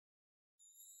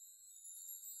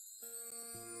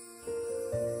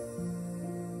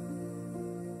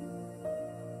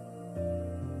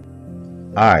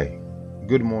Hi,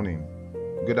 good morning,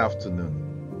 good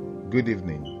afternoon, good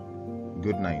evening,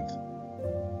 good night.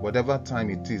 Whatever time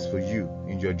it is for you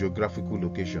in your geographical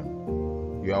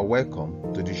location, you are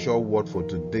welcome to the short word for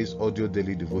today's audio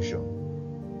daily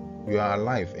devotion. You are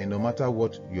alive, and no matter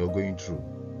what you are going through,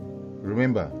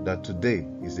 remember that today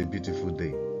is a beautiful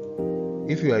day.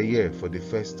 If you are here for the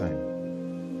first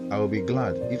time, I will be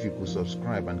glad if you could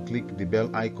subscribe and click the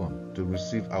bell icon to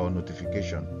receive our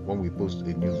notification when we post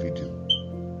a new video.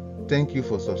 Thank you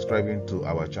for subscribing to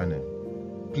our channel.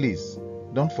 Please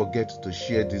don't forget to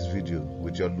share this video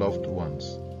with your loved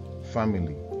ones,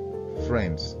 family,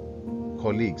 friends,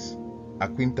 colleagues,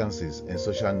 acquaintances, and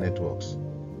social networks.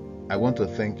 I want to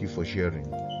thank you for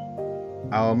sharing.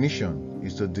 Our mission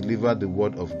is to deliver the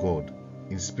word of God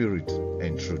in spirit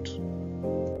and truth.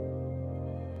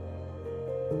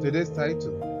 Today's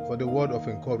title for the word of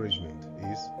encouragement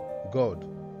is God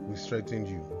will strengthen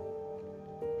you.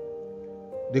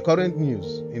 The current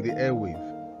news in the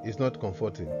airwave is not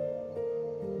comforting.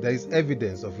 There is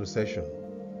evidence of recession.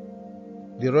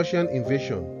 The Russian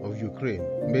invasion of Ukraine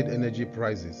made energy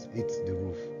prices hit the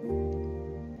roof.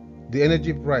 The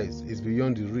energy price is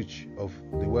beyond the reach of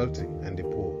the wealthy and the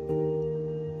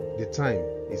poor. The time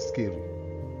is scary.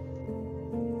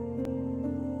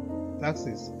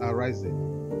 Taxes are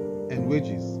rising, and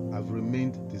wages have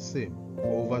remained the same for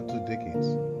over 2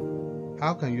 decades.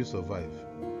 How can you survive?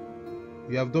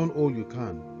 You have done all you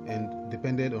can and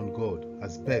depended on God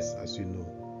as best as you know.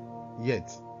 Yet,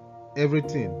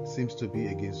 everything seems to be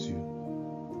against you.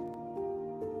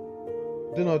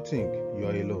 Do not think you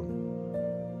are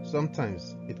alone.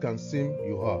 Sometimes it can seem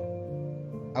you are.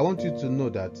 I want you to know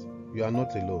that you are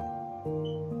not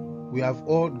alone. We have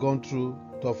all gone through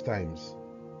tough times.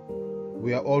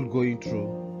 We are all going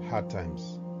through hard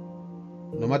times.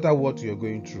 No matter what you are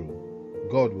going through,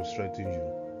 God will strengthen you.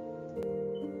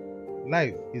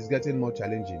 Life is getting more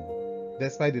challenging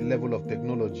despite the level of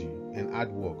technology and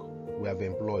hard work we have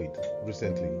employed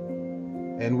recently,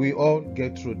 and we all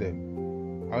get through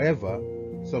them. However,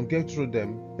 some get through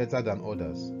them better than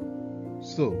others.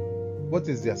 So, what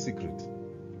is their secret?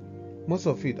 Most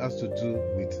of it has to do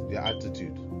with their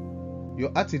attitude.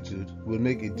 Your attitude will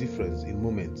make a difference in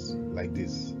moments like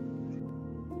this.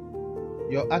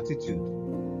 Your attitude,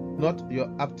 not your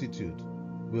aptitude,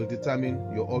 will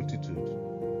determine your altitude.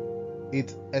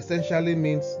 It essentially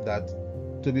means that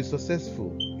to be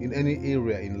successful in any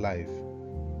area in life,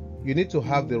 you need to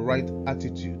have the right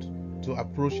attitude to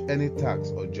approach any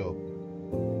task or job.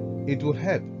 It will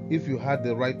help if you had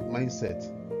the right mindset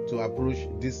to approach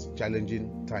these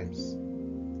challenging times.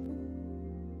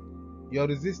 Your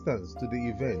resistance to the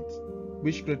event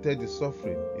which created the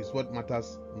suffering is what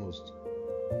matters most.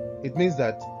 It means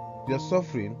that your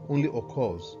suffering only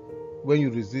occurs when you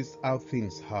resist how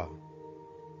things are.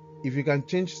 If you can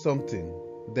change something,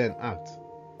 then act.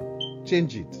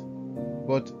 Change it.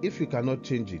 But if you cannot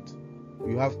change it,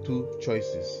 you have two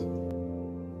choices.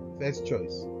 First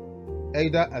choice,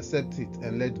 either accept it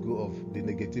and let go of the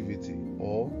negativity,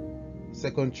 or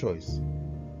second choice,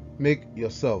 make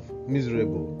yourself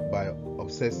miserable by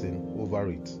obsessing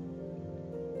over it.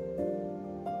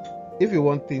 If you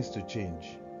want things to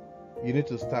change, you need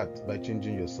to start by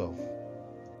changing yourself.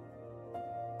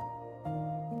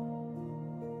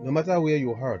 No matter where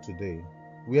you are today,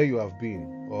 where you have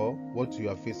been, or what you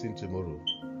are facing tomorrow,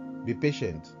 be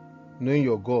patient, knowing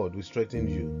your God will strengthen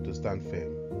you to stand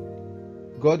firm.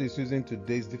 God is using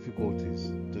today's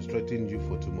difficulties to strengthen you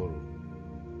for tomorrow.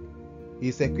 He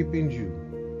is equipping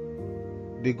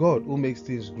you. The God who makes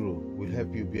things grow will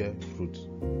help you bear fruit.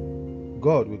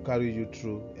 God will carry you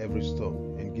through every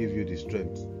storm and give you the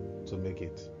strength to make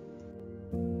it.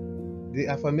 The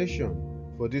affirmation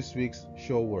for this week's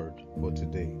sure word for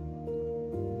today: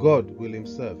 God will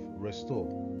Himself restore,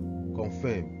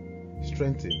 confirm,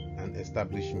 strengthen, and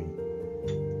establish me.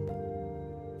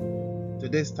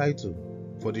 Today's title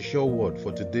for the sure word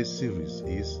for today's series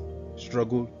is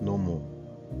Struggle No More,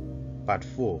 Part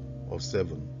 4 of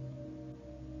 7.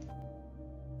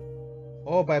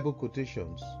 All Bible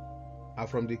quotations are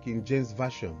from the King James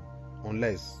Version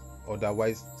unless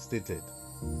otherwise stated.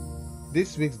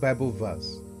 This week's Bible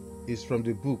verse is from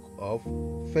the book of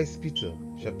 1 Peter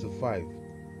chapter 5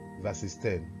 verses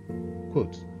 10.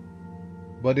 Quote,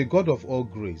 "But the God of all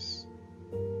grace,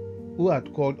 who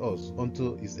had called us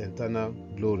unto His eternal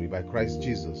glory by Christ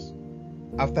Jesus,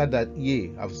 after that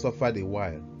ye have suffered a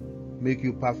while, make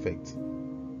you perfect,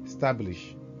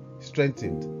 stablish,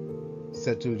 strengthened,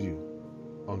 settle you."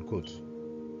 Unquote.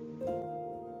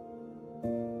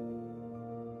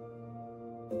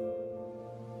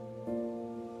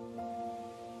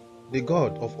 The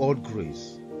God of all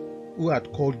grace, who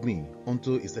had called me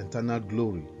unto his eternal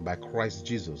glory by Christ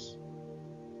Jesus,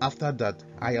 after that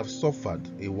I have suffered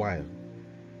a while,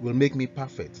 will make me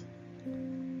perfect.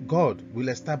 God will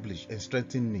establish and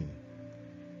strengthen me.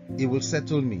 He will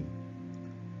settle me.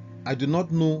 I do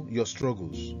not know your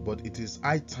struggles, but it is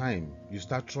high time you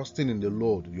start trusting in the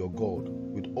Lord your God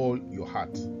with all your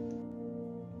heart.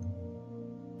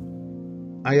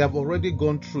 I have already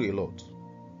gone through a lot,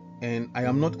 and I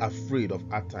am not afraid of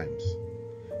hard times.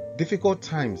 Difficult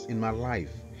times in my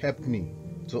life helped me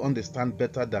to understand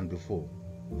better than before.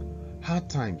 Hard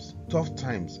times, tough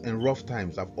times, and rough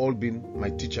times have all been my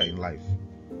teacher in life.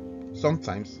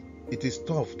 Sometimes it is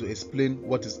tough to explain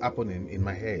what is happening in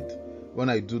my head when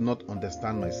I do not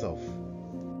understand myself.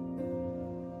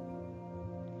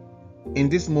 In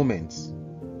these moments,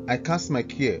 I cast my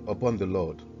care upon the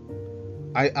Lord.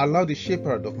 I allow the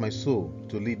shepherd of my soul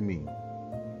to lead me.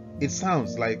 It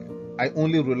sounds like I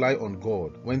only rely on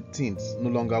God when things no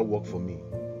longer work for me.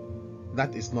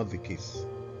 That is not the case.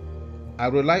 I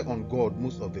rely on God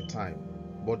most of the time,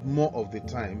 but more of the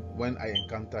time when I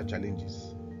encounter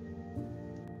challenges.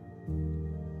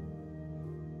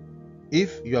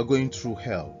 If you are going through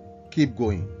hell, keep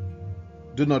going.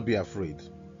 Do not be afraid.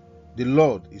 The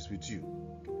Lord is with you.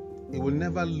 He will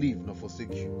never leave nor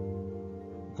forsake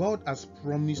you. God has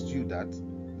promised you that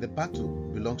the battle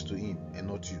belongs to Him and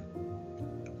not you.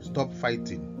 Stop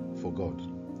fighting for God.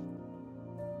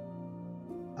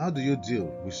 How do you deal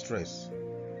with stress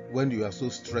when you are so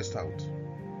stressed out?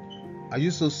 Are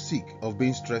you so sick of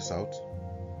being stressed out?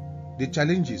 The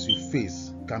challenges you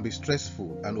face can be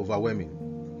stressful and overwhelming.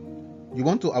 You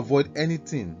want to avoid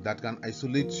anything that can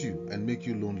isolate you and make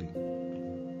you lonely.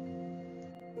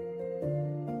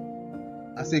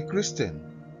 As a Christian,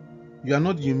 you are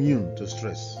not immune to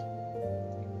stress.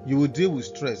 You will deal with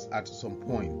stress at some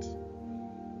point.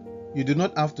 You do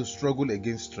not have to struggle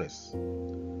against stress.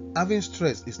 Having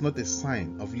stress is not a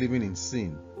sign of living in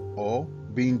sin or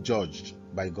being judged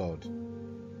by God.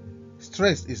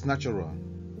 Stress is natural.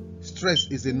 Stress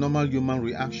is a normal human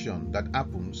reaction that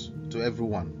happens to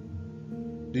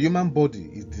everyone. The human body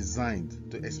is designed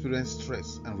to experience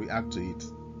stress and react to it.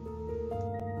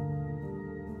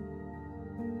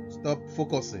 Stop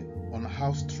focusing on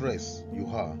how stressed you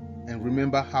are and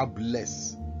remember how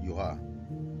blessed you are.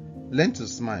 Learn to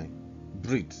smile,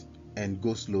 breathe, and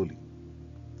go slowly.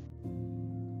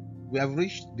 We have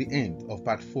reached the end of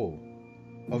part 4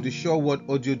 of the Sure Word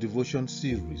audio devotion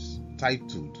series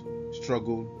titled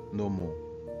Struggle No More.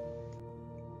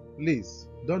 Please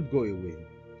don't go away.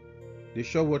 The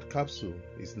Sure Word capsule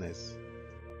is next.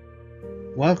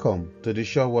 Welcome to the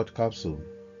Sure Word capsule.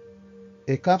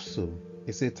 A capsule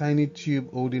is a tiny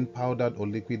tube holding powdered or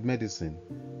liquid medicine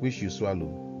which you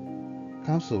swallow.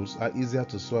 Capsules are easier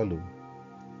to swallow.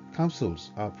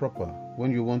 Capsules are proper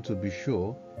when you want to be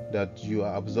sure that you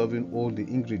are absorbing all the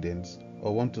ingredients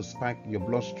or want to spike your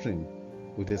bloodstream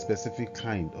with a specific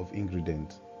kind of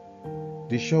ingredient.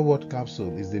 The Sure Word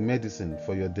capsule is the medicine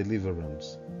for your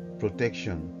deliverance,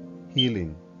 protection,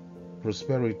 healing,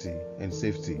 prosperity, and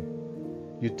safety.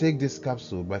 You take this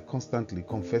capsule by constantly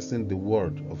confessing the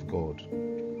Word of God.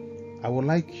 I would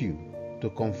like you to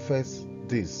confess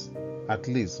this at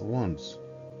least once,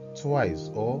 twice,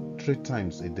 or 3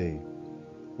 times a day.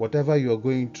 Whatever you are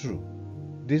going through,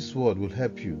 this word will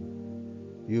help you.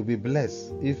 You'll be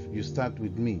blessed if you start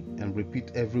with me and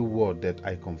repeat every word that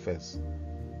I confess.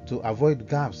 To avoid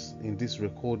gaps in this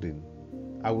recording,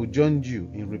 I will join you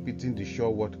in repeating the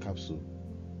Sure Word capsule.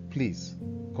 Please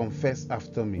confess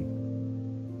after me.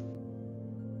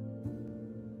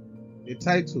 The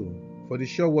title for the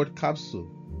Sure Word capsule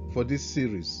for this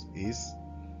series is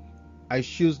I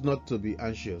Choose Not to Be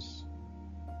Anxious.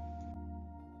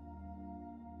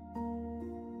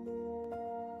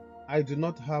 I do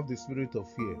not have the spirit of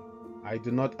fear. I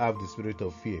do not have the spirit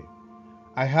of fear.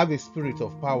 I have a spirit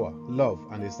of power, love,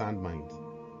 and a sound mind.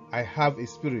 I have a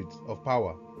spirit of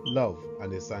power, love,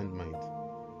 and a sound mind.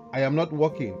 I am not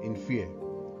walking in fear.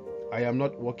 I am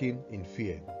not walking in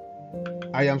fear.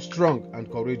 I am strong and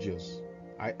courageous.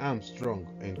 I am strong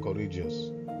and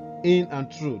courageous. In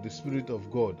and through the Spirit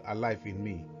of God alive in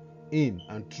me. In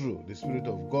and through the Spirit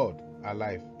of God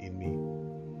alive in me.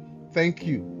 Thank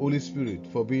you, Holy Spirit,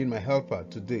 for being my helper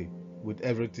today with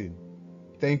everything.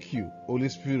 Thank you, Holy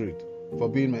Spirit, for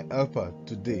being my helper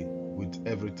today with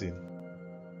everything.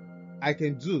 I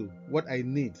can do what I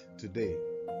need today.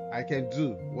 I can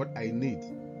do what I need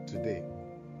today.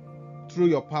 Through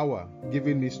your power,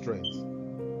 giving me strength.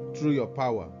 Through your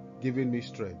power, giving me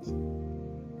strength.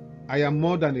 I am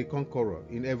more than a conqueror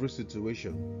in every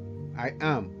situation. I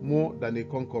am more than a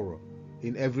conqueror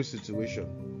in every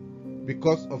situation.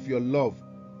 Because of your love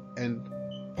and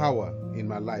power in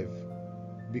my life.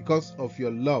 Because of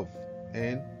your love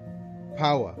and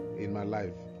power in my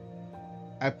life,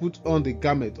 I put on the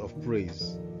garment of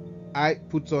praise. I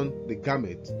put on the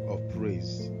garment of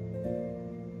praise.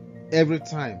 Every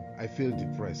time I feel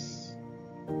depressed.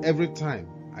 Every time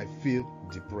I feel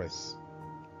depressed.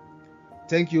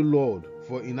 Thank you, Lord,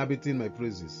 for inhabiting my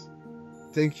praises.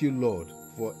 Thank you, Lord,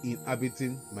 for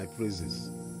inhabiting my praises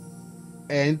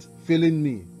and filling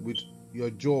me with your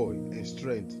joy and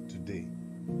strength today.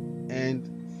 And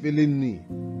filling me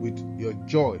with your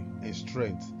joy and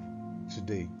strength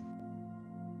today.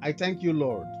 I thank you,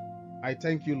 Lord. I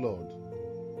thank you, Lord,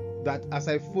 that as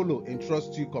I follow and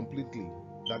trust you completely,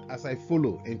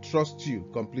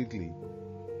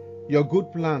 your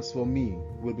good plans for me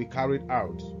will be carried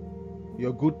out.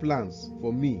 Your good plans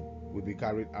for me will be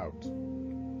carried out.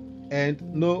 And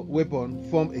no weapon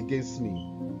formed against me,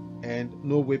 and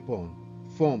no weapon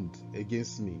formed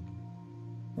against me.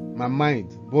 My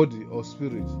mind, body, or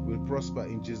spirit will prosper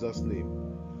in Jesus'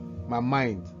 name. My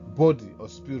mind, body, or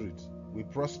spirit will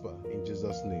prosper in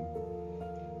Jesus' name.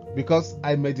 Because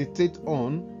I meditate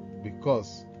on,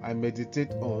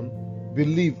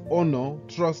 believe, honor,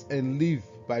 trust, and live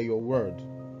by your word.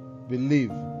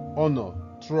 Believe, honor,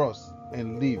 trust,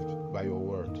 and live by your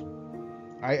word.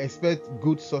 I expect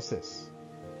good success.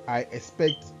 I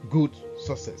expect good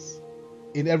success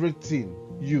in everything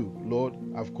you, Lord,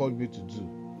 have called me to do.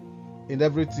 In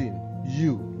everything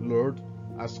you, Lord,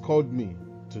 has called me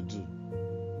to do.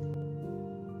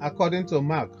 According to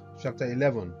Mark chapter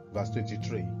 11, verse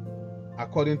 23.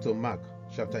 According to Mark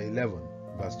chapter 11,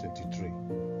 verse 23.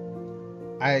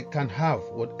 I can have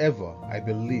whatever I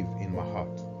believe in my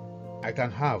heart. I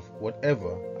can have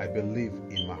whatever I believe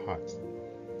in my heart.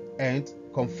 And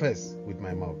confess with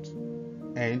my mouth.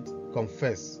 And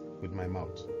confess with my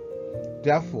mouth.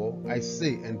 Therefore, I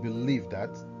say and believe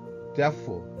that.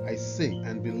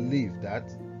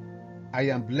 I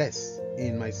am blessed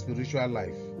in my spiritual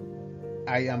life.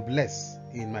 I am blessed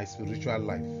in my spiritual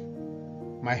life.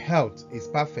 My health is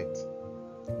perfect.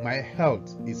 My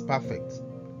health is perfect.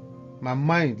 My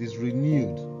mind is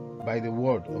renewed by the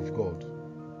word of God.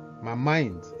 My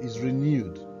mind is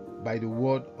renewed by the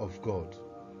word of God.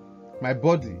 My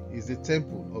body is the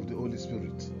temple of the Holy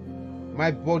Spirit.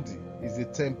 My body is the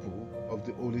temple of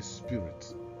the Holy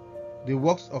Spirit. The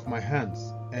works of my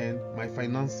hands and my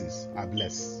finances are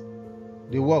blessed.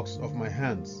 The works of my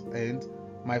hands and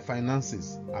my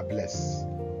finances are blessed.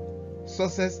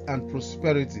 Success and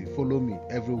prosperity follow me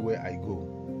everywhere I go.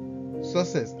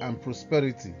 Success and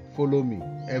prosperity follow me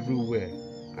everywhere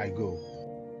I go.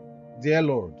 Dear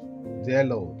Lord,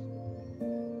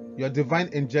 your divine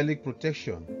angelic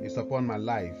protection is upon my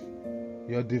life.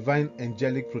 Your divine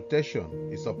angelic protection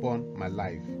is upon my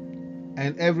life.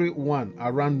 And everyone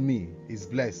around me is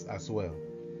blessed as well.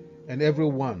 And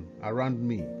everyone around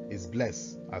me is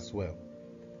blessed as well.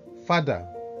 Father,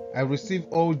 I receive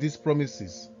all these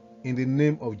promises in the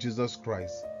name of Jesus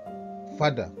Christ.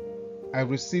 Father, I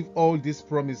receive all these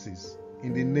promises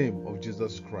in the name of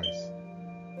Jesus Christ.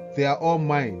 They are all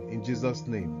mine in Jesus'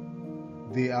 name.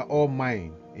 They are all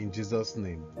mine in Jesus'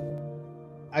 name.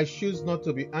 I choose not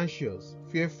to be anxious,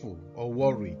 fearful, or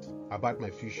worried about my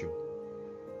future.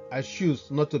 I choose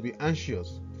not to be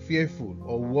anxious, fearful,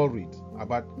 or worried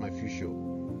about my future.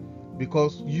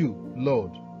 Because you,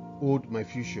 Lord, hold my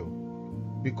future.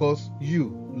 Because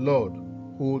you, Lord,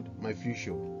 hold my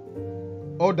future.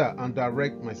 Order and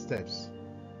direct my steps.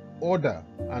 Order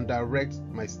and direct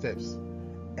my steps.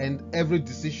 And every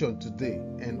decision today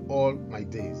and all my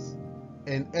days.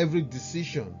 And every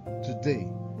decision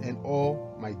today and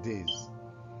all my days.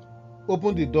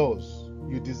 Open the doors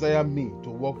you desire me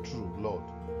to walk through, Lord.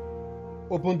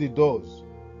 Open the doors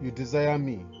you desire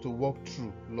me to walk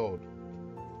through, Lord.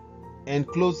 And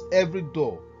close every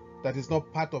door that is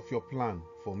not part of your plan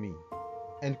for me.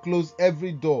 And close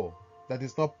every door that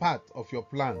is not part of your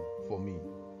plan for me.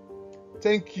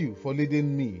 Thank you for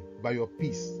leading me by your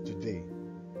peace today.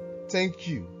 Thank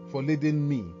you for leading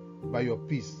me by your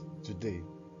peace today.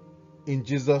 In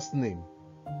Jesus' name,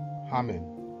 amen.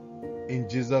 In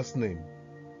Jesus' name,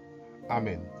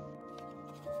 amen.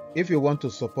 If you want to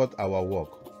support our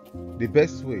work, the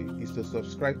best way is to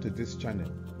subscribe to this channel.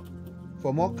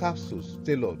 For more capsules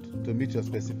tailored to meet your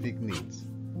specific needs,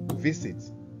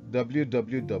 visit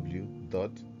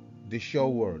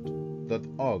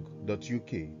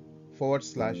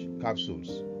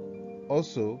www.thesureword.org.uk/capsules.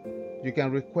 Also, you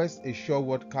can request a Sure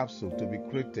Word capsule to be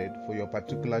created for your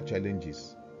particular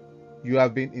challenges. You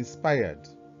have been inspired,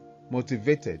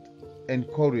 motivated,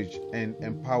 encouraged, and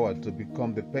empowered to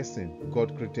become the person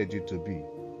God created you to be.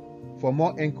 For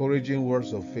more encouraging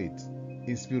words of faith,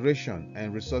 inspiration,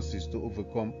 and resources to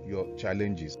overcome your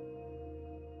challenges.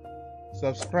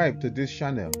 Subscribe to this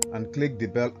channel and click the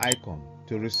bell icon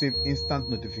to receive instant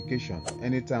notification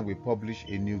anytime we publish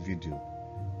a new video.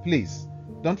 Please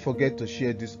don't forget to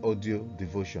share this audio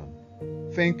devotion.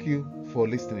 Thank you for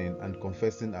listening and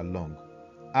confessing along.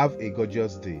 Have a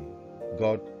gorgeous day.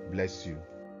 God bless you.